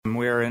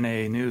we're in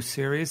a new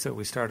series that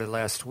we started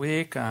last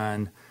week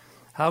on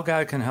how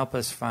God can help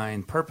us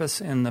find purpose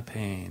in the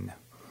pain.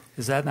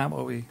 Is that not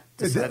what we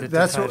decided to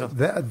title?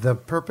 The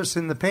purpose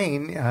in the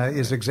pain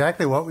is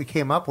exactly what we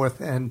came up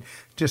with, and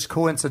just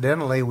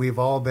coincidentally, we've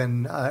all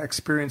been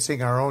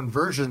experiencing our own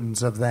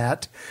versions of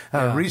that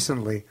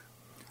recently.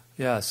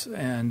 Yes,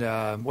 and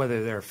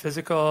whether they're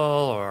physical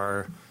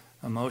or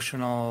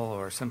emotional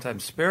or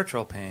sometimes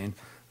spiritual pain,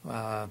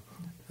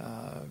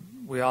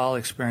 we all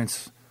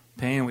experience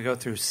pain. We go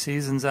through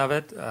seasons of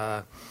it.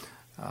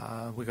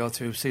 We go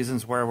through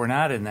seasons where we're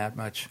not in that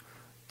much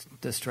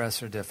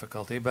distress or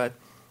difficulty. But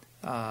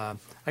I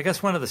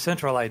guess one of the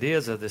central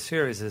ideas of this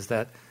series is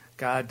that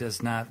God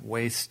does not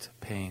waste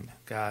pain.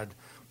 God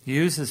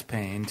uses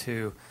pain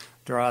to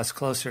draw us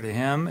closer to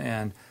Him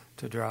and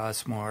to draw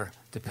us more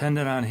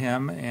dependent on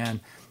Him and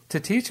to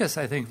teach us,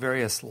 I think,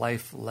 various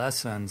life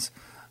lessons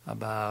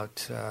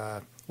about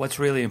what's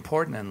really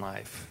important in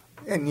life.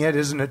 And yet,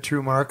 isn't it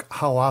true, Mark,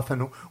 how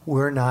often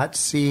we're not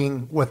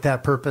seeing what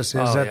that purpose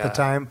is the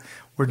time?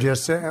 We're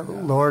just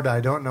saying, Lord,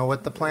 I don't know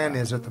what the plan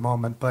is at the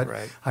moment, but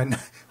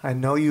I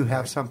know you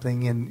have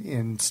something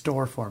in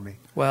store for me.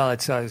 Well,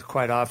 it's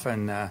quite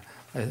often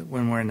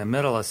when we're in the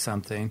middle of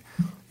something,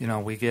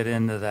 we get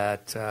into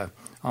that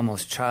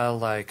almost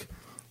childlike,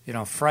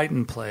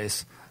 frightened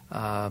place,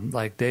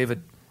 like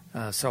David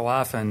so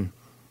often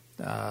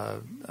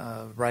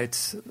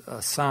writes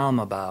a psalm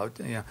about,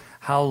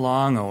 how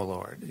long, O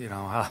Lord?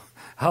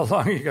 How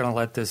long are you going to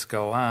let this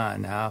go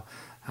on?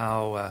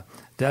 How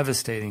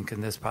devastating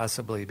can this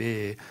possibly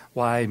be?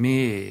 Why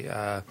me?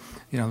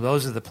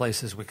 Those are the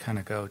places we kind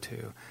of go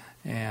to.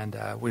 And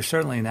we're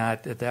certainly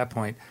not, at that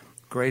point,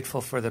 grateful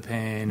for the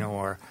pain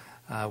or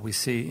we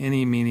see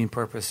any meaning,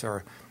 purpose,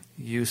 or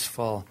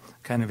useful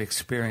kind of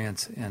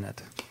experience in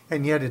it.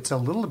 And yet it's a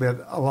little bit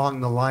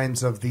along the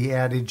lines of the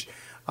adage,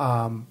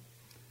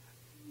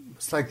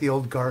 it's like the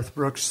old Garth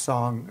Brooks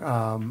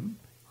song,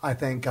 I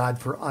thank God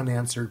for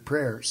unanswered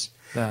prayers.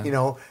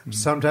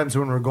 Sometimes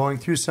when we're going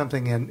through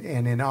something and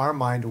in our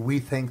mind we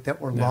think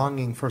that we're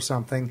longing for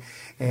something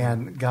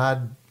and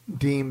God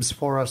deems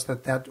for us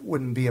that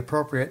wouldn't be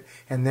appropriate,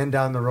 and then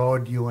down the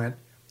road you went,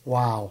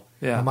 wow,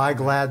 am I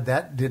glad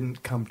that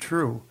didn't come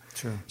true?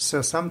 True.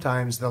 So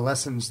sometimes the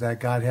lessons that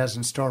God has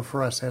in store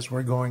for us as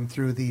we're going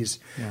through these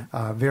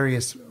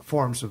various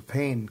forms of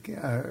pain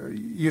are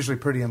usually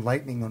pretty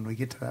enlightening when we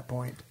get to that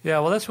point. Yeah,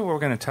 well, that's what we're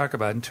going to talk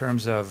about in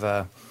terms of,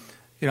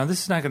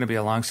 this is not going to be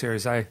a long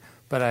series,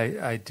 but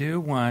I do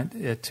want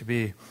it to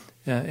be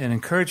an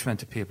encouragement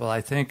to people.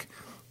 I think,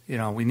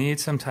 we need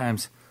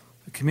sometimes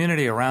a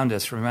community around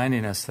us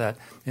reminding us that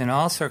in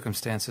all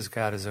circumstances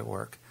God is at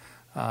work.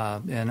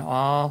 In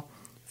all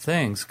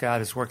things God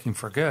is working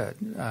for good.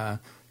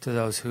 To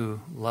those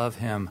who love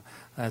Him.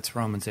 That's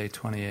Romans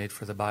 8:28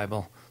 for the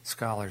Bible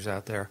scholars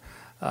out there.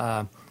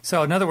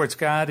 So in other words,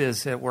 God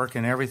is at work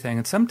in everything,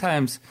 and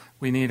sometimes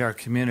we need our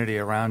community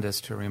around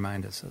us to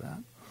remind us of that.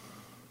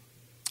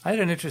 I had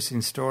an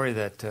interesting story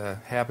that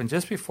happened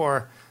just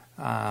before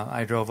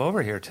I drove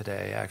over here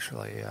today,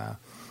 actually,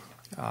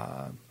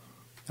 and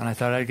I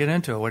thought I'd get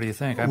into it. What do you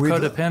think? I'm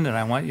codependent.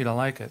 I want you to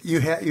like it. You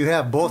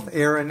have both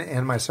Aaron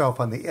and myself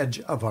on the edge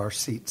of our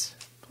seats.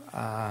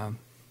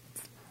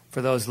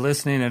 For those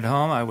listening at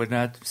home, I would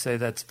not say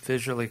that's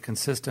visually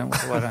consistent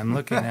with what I'm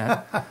looking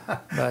at.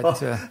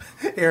 But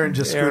Aaron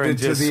just scooted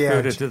to the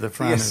edge. To the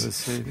front of the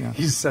seat. Yeah.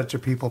 He's such a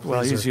people pleaser.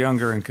 Well, he's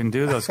younger and can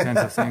do those kinds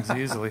of things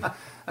easily.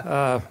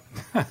 I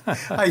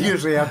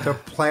usually have to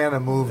plan a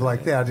move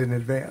like that in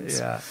advance.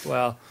 Yeah.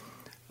 Well,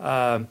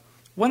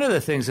 one of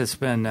the things that's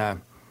been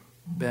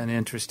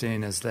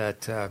interesting is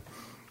that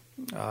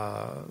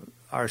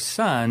our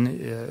son,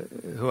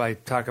 who I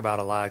talk about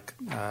a lot,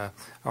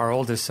 our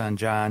oldest son,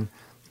 John.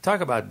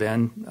 Talk about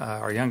Ben,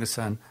 our youngest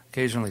son,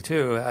 occasionally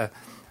too.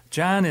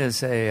 John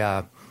is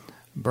a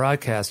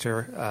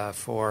broadcaster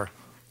for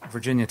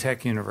Virginia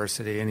Tech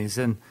University, and he's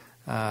in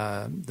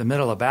the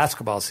middle of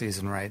basketball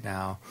season right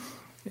now.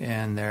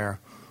 And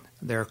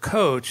their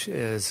coach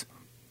is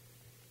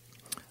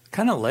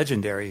kind of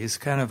legendary. He's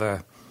kind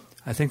of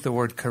I think the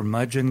word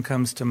curmudgeon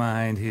comes to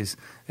mind. He's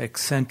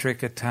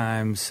eccentric at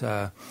times.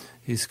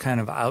 He's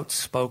kind of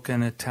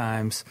outspoken at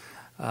times.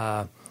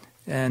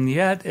 And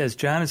yet, as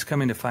John is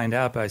coming to find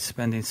out by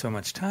spending so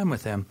much time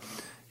with him,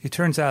 it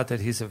turns out that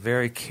he's a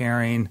very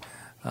caring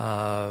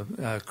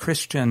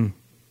Christian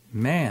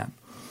man.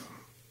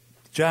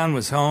 John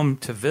was home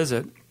to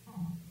visit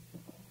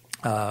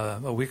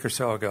a week or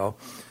so ago,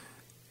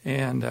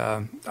 and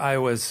I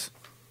was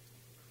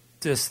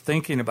just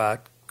thinking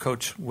about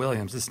Coach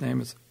Williams. His name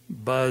is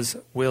Buzz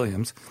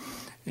Williams,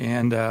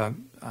 and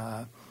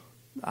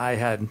I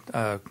had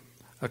a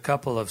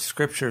couple of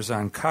scriptures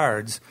on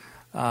cards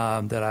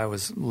that I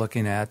was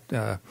looking at,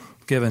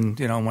 given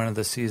one of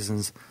the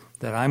seasons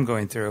that I'm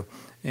going through,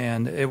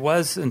 and it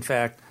was in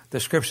fact the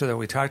scripture that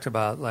we talked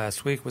about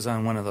last week was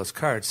on one of those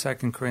cards,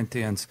 2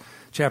 Corinthians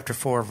chapter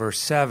 4, verse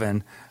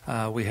 7.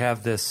 We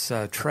have this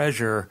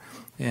treasure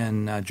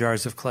in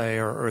jars of clay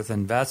or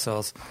earthen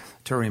vessels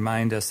to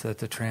remind us that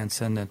the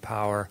transcendent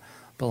power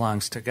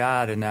belongs to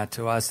God and not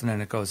to us. And then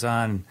it goes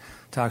on and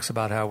talks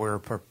about how we're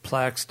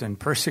perplexed and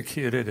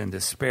persecuted and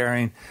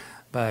despairing,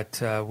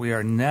 but we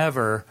are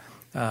never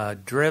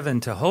driven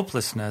to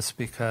hopelessness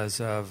because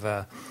of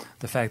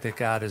the fact that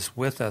God is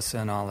with us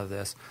in all of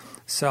this.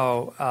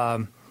 So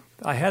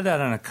I had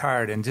that on a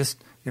card, and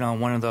just,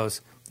 one of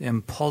those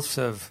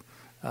impulsive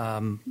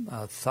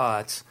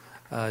thoughts.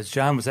 As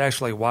John was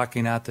actually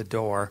walking out the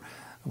door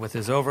with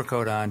his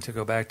overcoat on to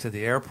go back to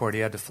the airport, he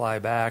had to fly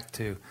back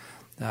to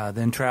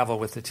then travel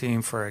with the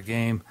team for a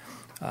game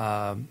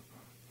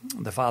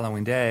the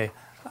following day.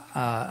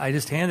 I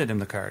just handed him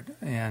the card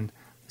and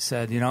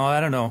said, I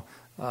don't know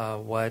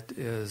what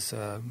is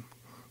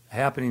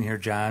happening here,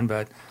 John,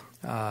 but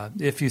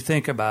if you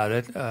think about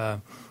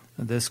it,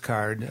 this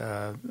card,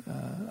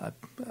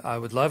 I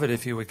would love it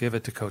if you would give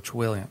it to Coach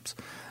Williams.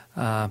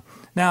 Now,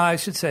 I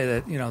should say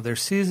that, their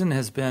season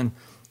has been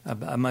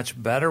a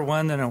much better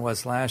one than it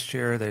was last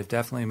year. They've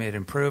definitely made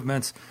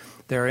improvements.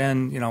 They're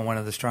in, one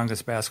of the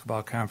strongest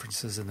basketball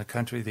conferences in the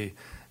country, the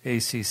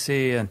ACC,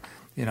 and,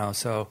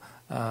 so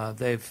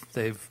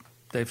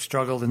they've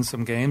struggled in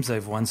some games.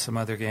 They've won some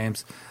other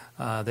games.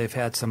 They've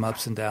had some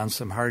ups and downs,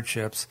 some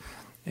hardships.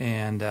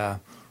 And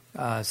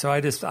so I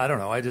don't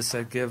know. I just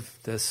said give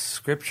this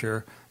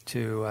scripture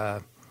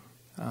to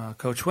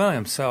Coach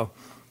Williams. So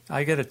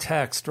I get a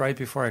text right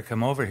before I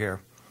come over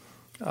here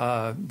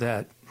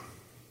that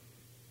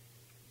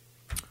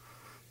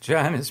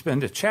John has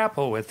been to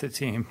chapel with the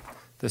team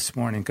this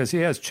morning, because he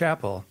has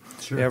chapel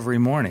every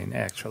morning,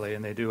 actually,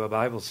 and they do a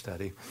Bible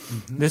study.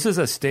 Mm-hmm. This is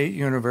a state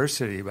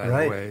university, by the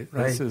way.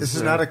 Right. This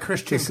is not a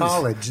Christian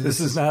college. This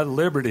is not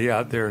Liberty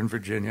out there in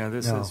Virginia.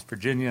 This is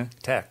Virginia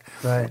Tech.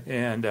 Right.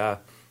 And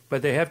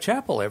but they have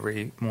chapel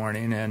every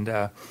morning, and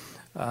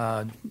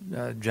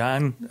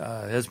John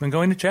has been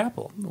going to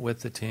chapel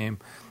with the team,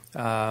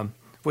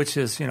 which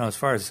is, as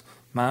far as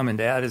Mom and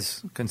Dad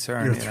is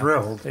concerned. You're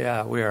thrilled.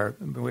 Yeah, we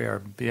are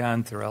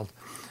beyond thrilled.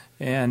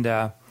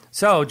 And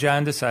so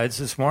John decides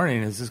this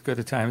morning is as good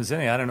a time as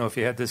any. I don't know if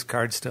he had this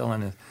card still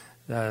in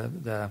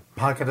the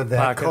pocket of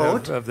that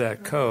coat. Of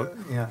that coat.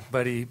 Yeah.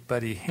 But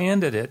he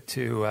handed it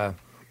to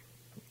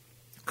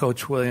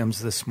Coach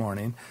Williams this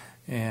morning,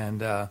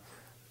 and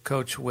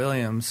Coach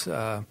Williams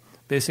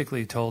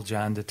basically told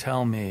John to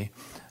tell me,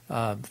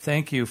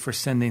 thank you for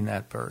sending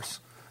that verse.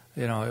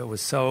 It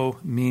was so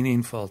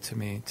meaningful to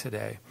me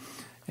today.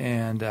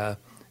 And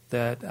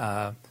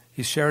that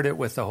he shared it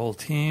with the whole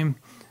team,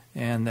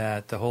 and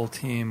that the whole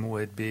team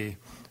would be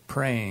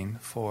praying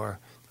for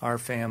our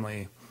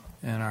family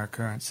and our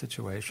current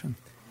situation.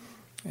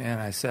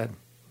 And I said,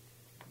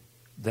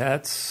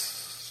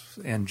 that's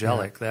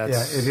angelic. Yeah,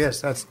 it is.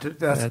 That's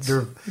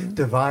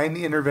divine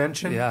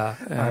intervention. Yeah.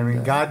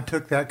 And, God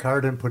took that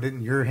card and put it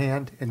in your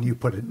hand, and you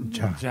put it in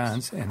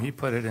John's. And he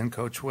put it in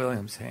Coach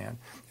Williams' hand.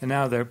 And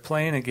now they're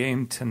playing a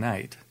game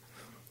tonight.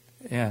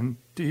 And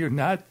do you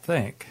not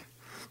think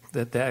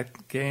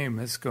that game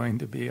is going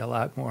to be a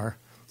lot more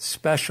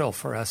special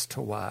for us to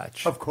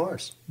watch? Of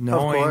course.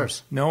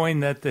 Knowing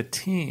that the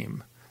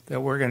team that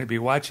we're going to be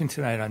watching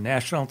tonight on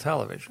national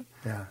television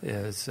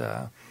is...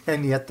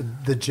 and yet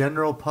the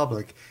general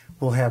public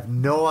will have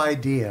no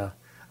idea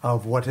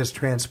of what has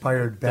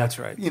transpired back, That's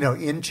right.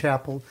 In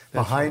chapel,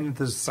 behind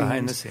the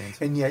scenes.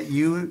 And yet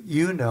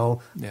you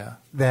know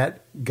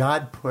that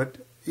God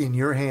put in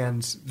your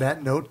hands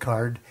that note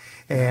card,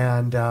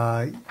 and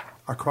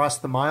across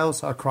the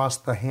miles, across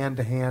the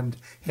hand-to-hand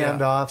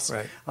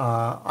handoffs,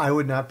 I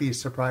would not be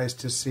surprised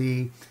to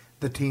see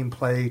the team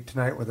play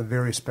tonight with a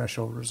very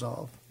special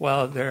resolve.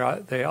 Well,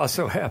 they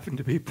also happen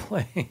to be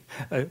playing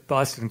at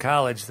Boston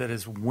College that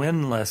is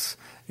winless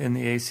in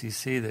the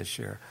ACC this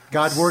year.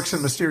 God works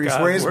in mysterious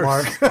ways,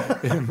 Mark.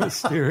 In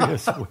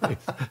mysterious ways.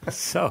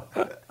 So,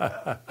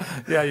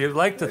 you'd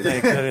like to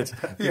think that it's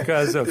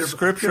because of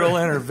scriptural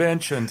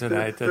intervention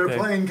tonight. They're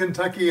playing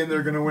Kentucky, and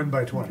they're going to win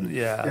by 20.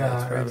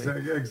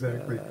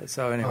 Exactly.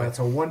 So anyway. It's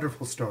a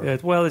wonderful story.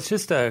 It's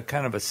just a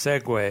kind of a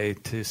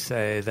segue to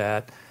say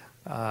that,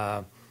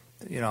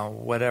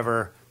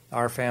 whatever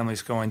our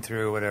family's going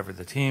through, whatever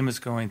the team is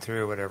going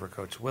through, whatever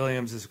Coach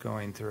Williams is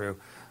going through,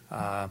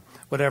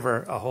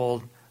 whatever a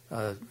whole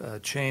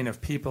chain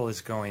of people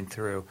is going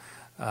through,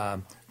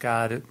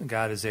 God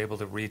is able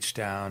to reach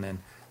down and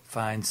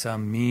find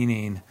some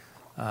meaning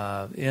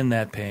in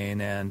that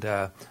pain,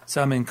 and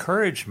some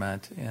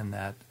encouragement in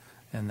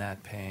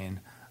that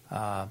pain.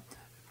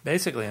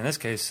 Basically, in this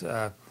case,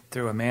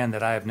 through a man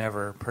that I have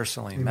never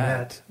personally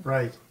met.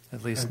 Right.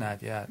 At least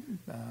not yet.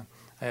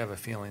 I have a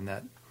feeling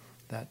that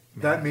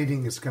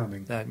meeting is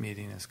coming. That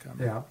meeting is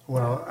coming. Yeah.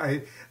 Well,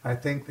 I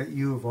think that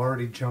you have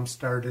already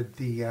jump-started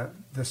the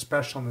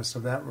specialness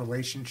of that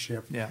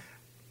relationship. Yeah.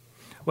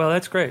 Well,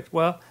 that's great.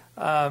 Well,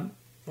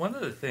 one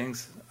of the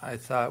things I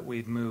thought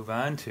we'd move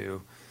on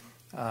to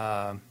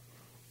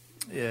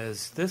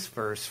is this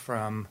verse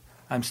from,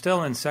 I'm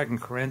still in 2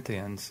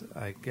 Corinthians,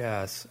 I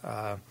guess.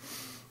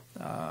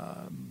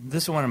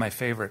 This is one of my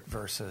favorite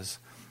verses,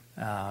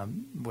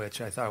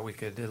 which I thought we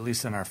could, at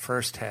least in our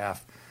first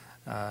half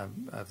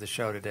of the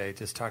show today,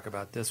 just talk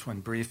about this one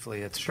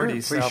briefly. It's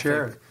pretty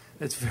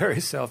it's very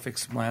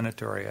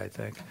self-explanatory, I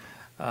think.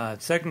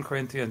 2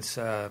 Corinthians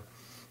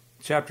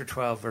chapter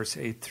 12, verse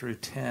 8 through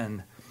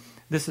 10.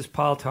 This is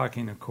Paul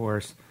talking, of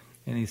course,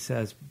 and he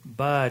says,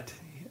 "But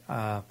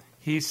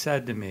he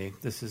said to me,"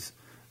 this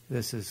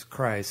is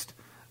Christ,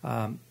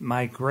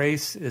 "My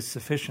grace is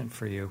sufficient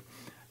for you,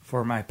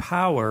 for my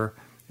power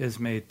is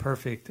made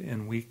perfect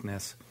in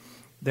weakness.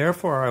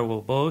 Therefore I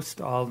will boast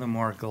all the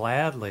more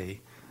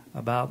gladly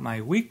about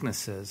my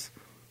weaknesses,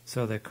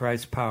 so that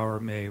Christ's power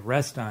may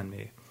rest on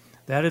me.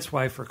 That is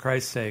why, for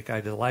Christ's sake, I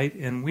delight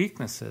in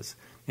weaknesses,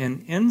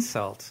 in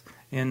insults,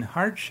 in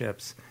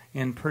hardships,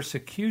 in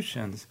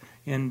persecutions,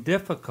 in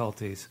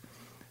difficulties."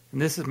 And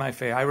this is my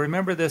favorite. I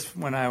remember this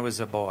when I was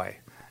a boy.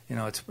 You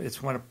know, it's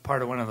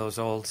part of one of those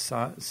old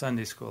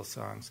Sunday school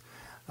songs.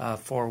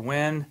 For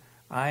when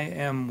I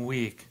am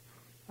weak,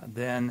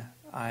 then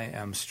I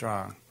am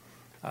strong.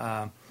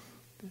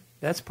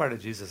 That's part of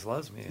Jesus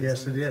Loves Me, isn't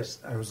Yes, it is.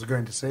 I was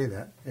going to say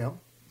that. Yeah.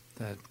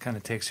 That kind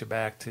of takes you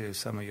back to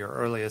some of your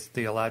earliest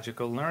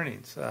theological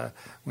learnings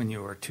when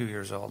you were 2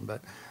 years old.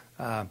 But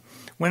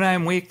when I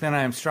am weak, then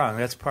I am strong.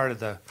 That's part of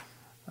the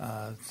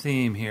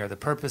theme here, the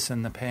purpose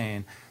and the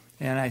pain.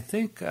 And I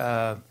think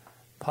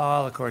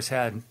Paul, of course,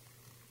 had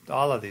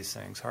all of these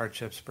things,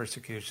 hardships,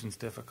 persecutions,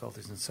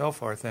 difficulties, and so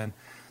forth. And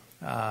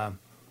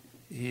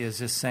he is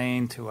just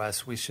saying to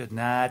us, we should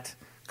not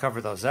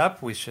cover those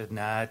up. We should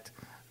not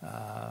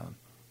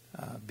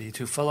be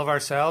too full of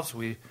ourselves.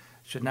 We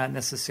should not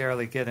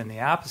necessarily get in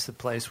the opposite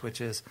place, which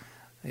is,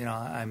 you know,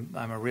 I'm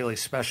a really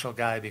special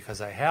guy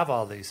because I have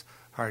all these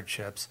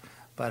hardships.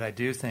 But I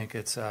do think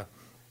it's a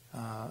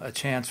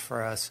chance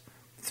for us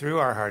through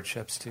our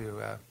hardships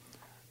to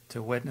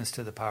witness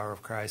to the power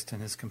of Christ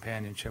and His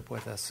companionship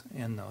with us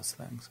in those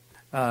things.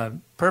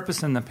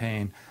 Purpose in the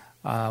pain.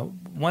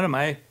 One of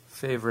my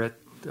favorite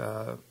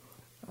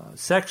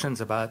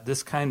sections about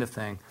this kind of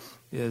thing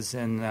is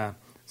in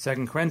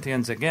 2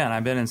 Corinthians. Again,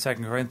 I've been in 2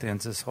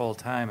 Corinthians this whole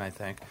time, I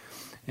think.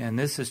 And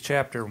this is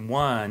chapter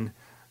 1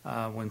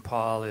 when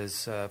Paul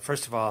is,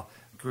 first of all,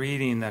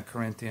 greeting the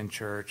Corinthian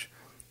church.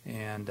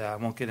 And I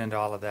won't get into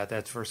all of that.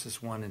 That's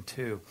verses 1 and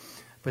 2.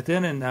 But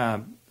then in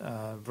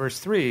verse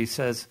 3,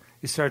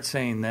 he starts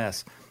saying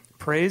this: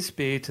 "Praise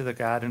be to the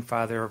God and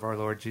Father of our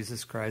Lord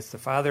Jesus Christ, the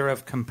Father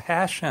of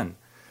compassion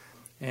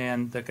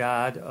and the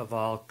God of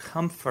all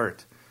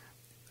comfort,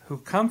 who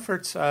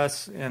comforts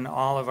us in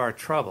all of our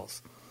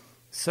troubles,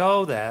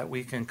 so that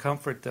we can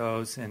comfort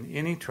those in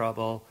any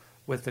trouble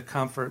with the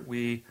comfort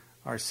we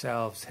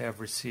ourselves have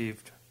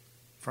received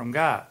from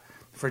God.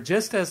 For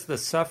just as the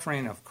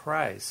suffering of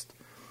Christ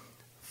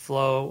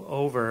flow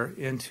over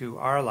into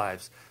our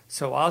lives,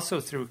 so also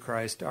through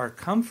Christ our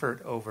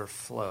comfort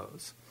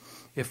overflows.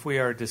 If we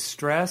are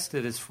distressed,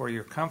 it is for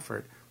your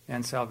comfort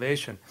and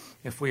salvation.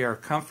 If we are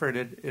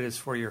comforted, it is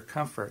for your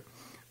comfort,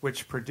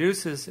 which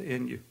produces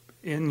in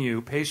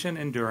you patient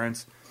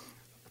endurance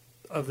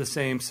of the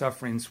same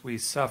sufferings we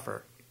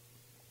suffer.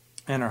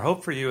 And our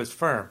hope for you is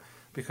firm,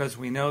 because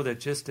we know that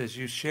just as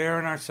you share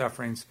in our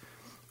sufferings,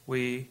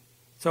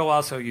 so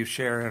also you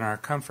share in our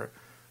comfort."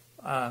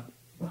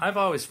 I've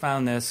always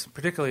found this,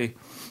 particularly,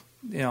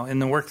 in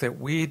the work that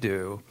we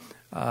do,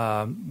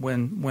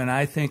 when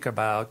I think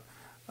about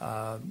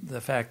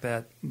the fact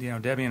that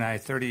Debbie and I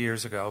 30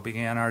 years ago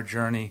began our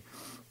journey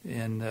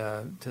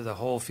to the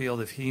whole field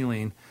of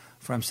healing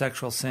from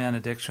sexual sin,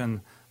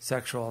 addiction,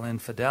 sexual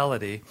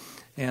infidelity,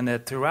 and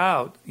that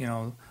throughout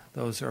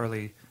those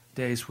early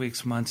days,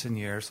 weeks, months, and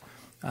years,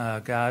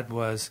 God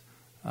was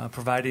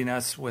providing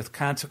us with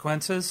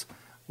consequences,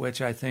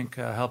 which I think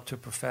helped to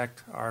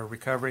perfect our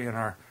recovery and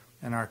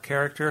our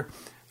character.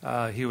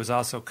 He was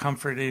also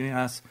comforting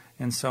us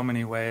in so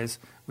many ways.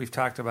 We've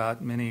talked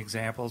about many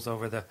examples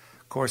over the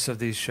course of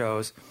these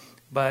shows.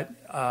 But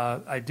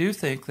I do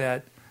think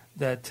that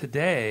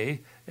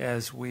today,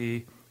 as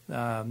we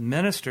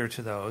minister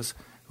to those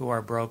who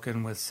are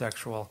broken with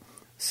sexual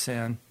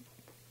sin,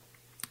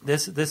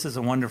 this is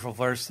a wonderful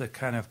verse that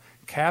kind of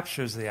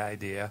captures the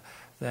idea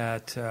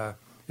that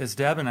as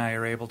Deb and I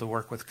are able to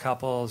work with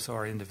couples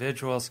or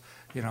individuals,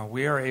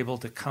 we are able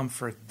to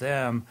comfort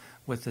them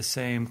with the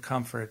same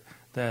comfort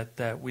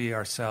that we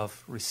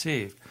ourselves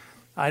received.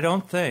 I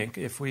don't think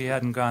if we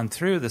hadn't gone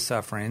through the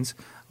sufferings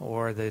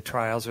or the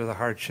trials or the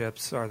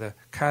hardships or the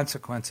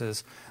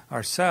consequences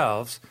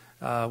ourselves,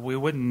 we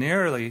wouldn't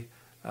nearly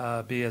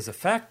be as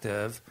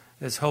effective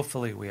as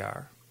hopefully we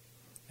are,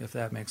 if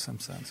that makes some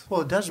sense.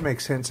 Well, it does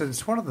make sense, and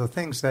it's one of the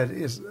things that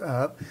is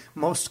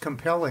most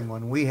compelling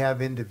when we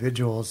have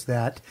individuals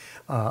that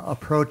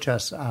approach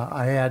us.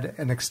 I had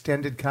an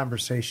extended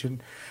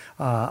conversation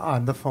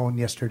on the phone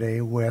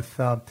yesterday with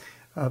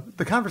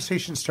the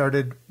conversation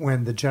started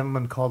when the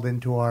gentleman called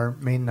into our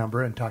main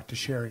number and talked to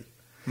Sherry.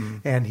 Mm-hmm.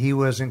 And he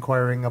was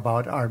inquiring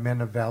about our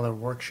Men of Valor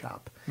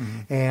workshop.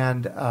 Mm-hmm.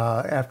 And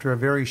after a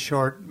very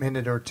short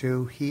minute or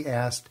two, he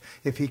asked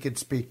if he could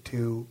speak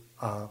to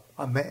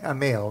a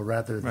male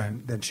rather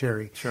than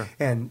Sherry. Sure.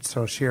 And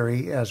so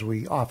Sherry, as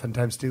we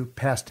oftentimes do,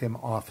 passed him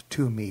off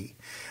to me.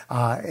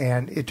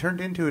 And it turned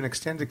into an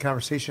extended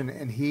conversation,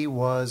 and he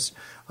was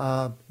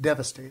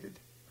devastated.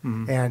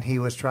 and he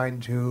was trying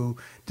to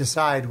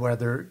decide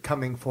whether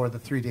coming for the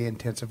 3-day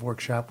intensive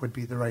workshop would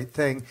be the right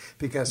thing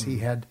because he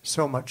had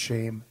so much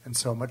shame and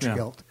so much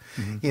guilt,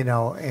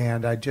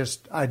 and I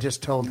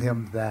just told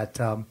him that,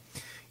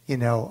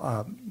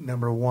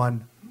 number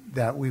one,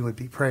 that we would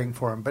be praying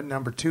for him. But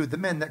number two, the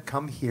men that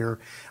come here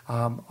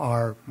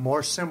are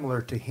more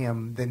similar to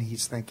him than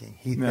he's thinking.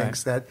 He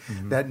thinks that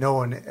that no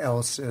one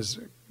else is,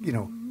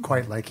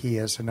 quite like he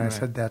is. And I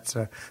said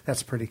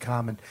that's pretty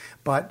common.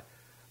 But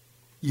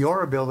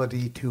your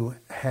ability to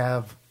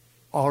have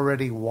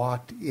already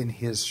walked in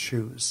his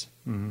shoes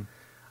and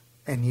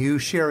you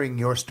sharing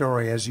your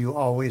story as you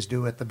always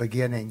do at the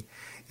beginning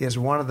is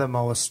one of the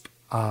most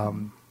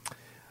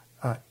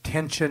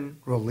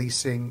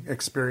tension-releasing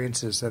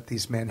experiences that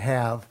these men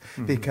have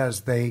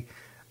because they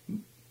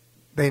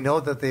know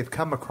that they've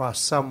come across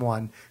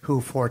someone who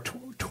for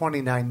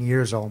 29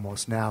 years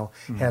almost now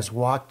has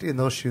walked in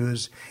those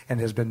shoes and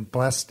has been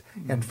blessed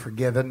and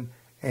forgiven,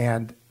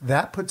 and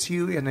that puts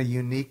you in a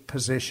unique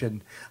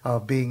position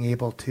of being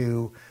able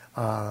to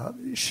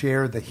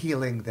share the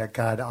healing that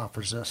God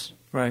offers us.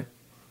 Right.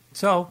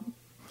 So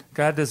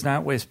God does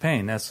not waste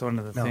pain. That's one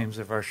of the themes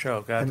of our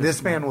show. And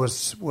this man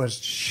was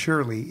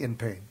surely in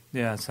pain.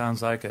 Yeah, it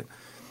sounds like it.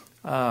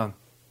 Well,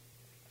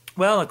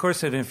 of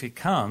course, if he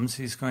comes,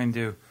 he's going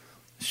to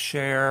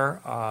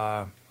share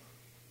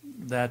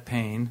that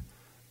pain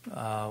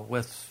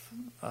with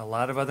a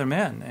lot of other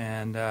men.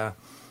 And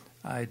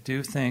I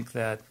do think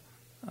that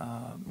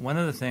one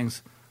of the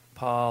things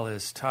Paul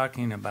is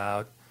talking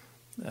about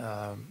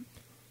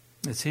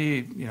is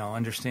he,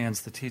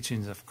 understands the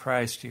teachings of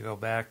Christ. You go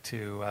back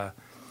to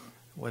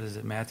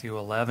Matthew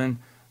 11?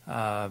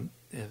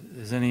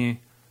 Is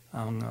any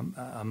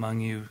among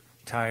you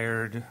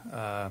tired,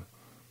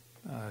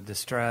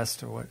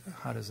 distressed, or what?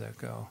 How does that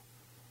go?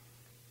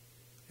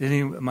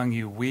 Any among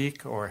you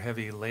weak or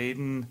heavy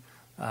laden?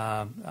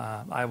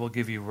 I will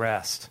give you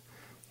rest.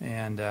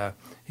 And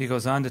he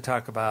goes on to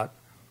talk about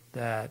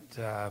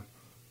that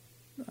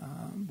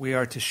we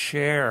are to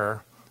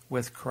share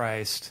with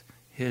Christ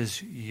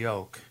his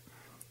yoke.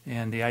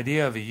 And the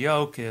idea of a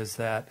yoke is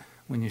that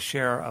when you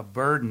share a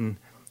burden,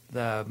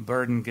 the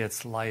burden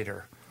gets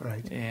lighter.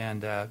 Right.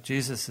 And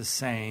Jesus is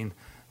saying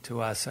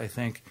to us, I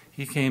think,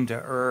 he came to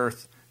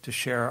earth to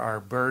share our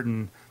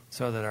burden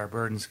so that our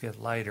burdens get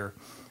lighter.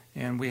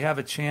 And we have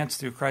a chance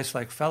through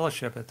Christ-like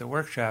fellowship at the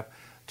workshop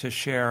to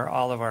share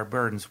all of our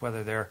burdens,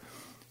 whether they're,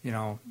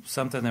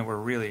 something that we're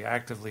really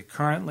actively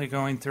currently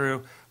going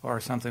through or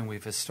something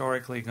we've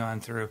historically gone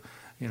through.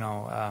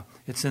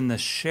 It's in the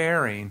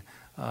sharing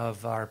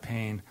of our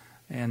pain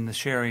and the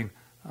sharing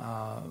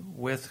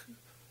with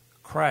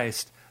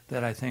Christ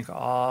that I think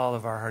all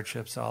of our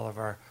hardships, all of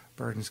our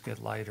burdens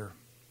get lighter.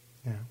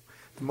 Yeah.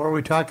 The more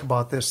we talk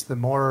about this, the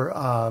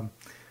more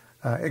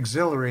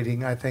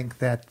exhilarating I think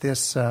that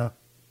this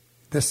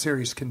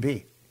series can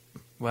be.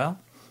 Well,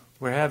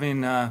 we're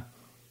having a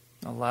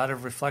lot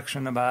of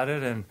reflection about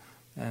it,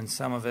 and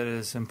some of it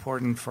is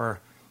important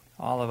for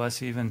all of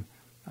us, even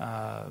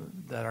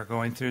that are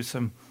going through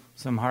some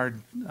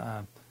hard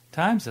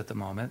times at the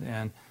moment.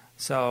 And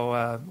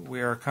so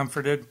we are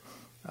comforted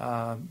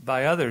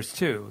by others,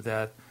 too,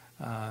 that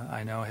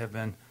I know have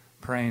been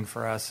praying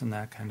for us and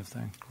that kind of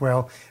thing.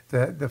 Well,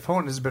 the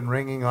phone has been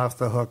ringing off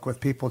the hook with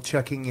people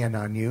checking in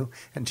on you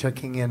and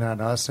checking in on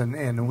us,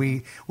 and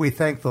we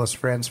thank those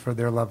friends for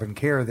their love and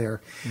care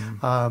there.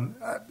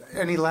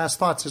 Any last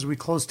thoughts as we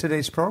close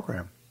today's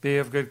program? Be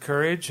of good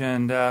courage,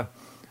 and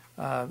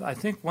I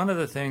think one of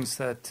the things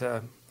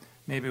that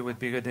maybe would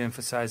be good to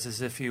emphasize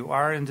is if you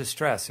are in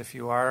distress, if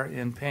you are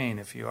in pain,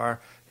 if you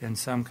are in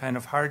some kind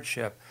of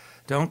hardship,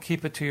 don't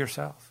keep it to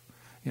yourself.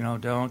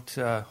 Don't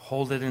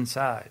hold it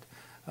inside.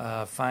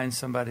 Find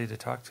somebody to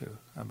talk to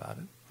about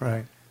it.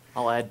 Right.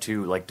 I'll add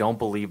to, don't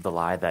believe the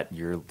lie that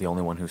you're the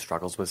only one who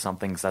struggles with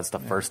something, because that's the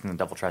first thing the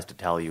devil tries to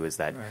tell you is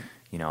that,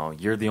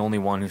 you're the only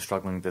one who's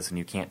struggling with this and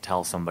you can't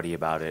tell somebody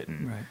about it.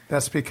 And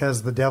that's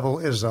because the devil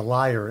is a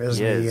liar,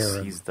 isn't he,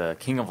 Aaron? He's the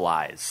king of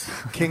lies.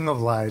 King of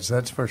lies,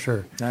 that's for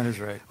sure. That is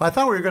right. Well, I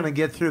thought we were going to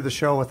get through the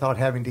show without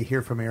having to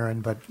hear from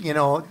Aaron, but,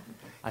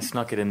 I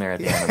snuck it in there at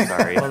the end, I'm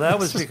sorry. Well, that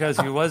was because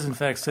he was, in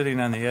fact, sitting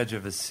on the edge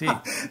of his seat.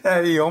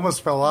 He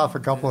almost fell off a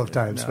couple of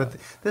times. No. But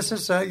this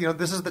is,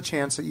 this is the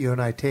chance that you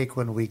and I take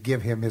when we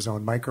give him his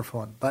own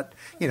microphone. But,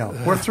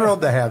 we're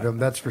thrilled to have him,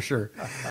 that's for sure.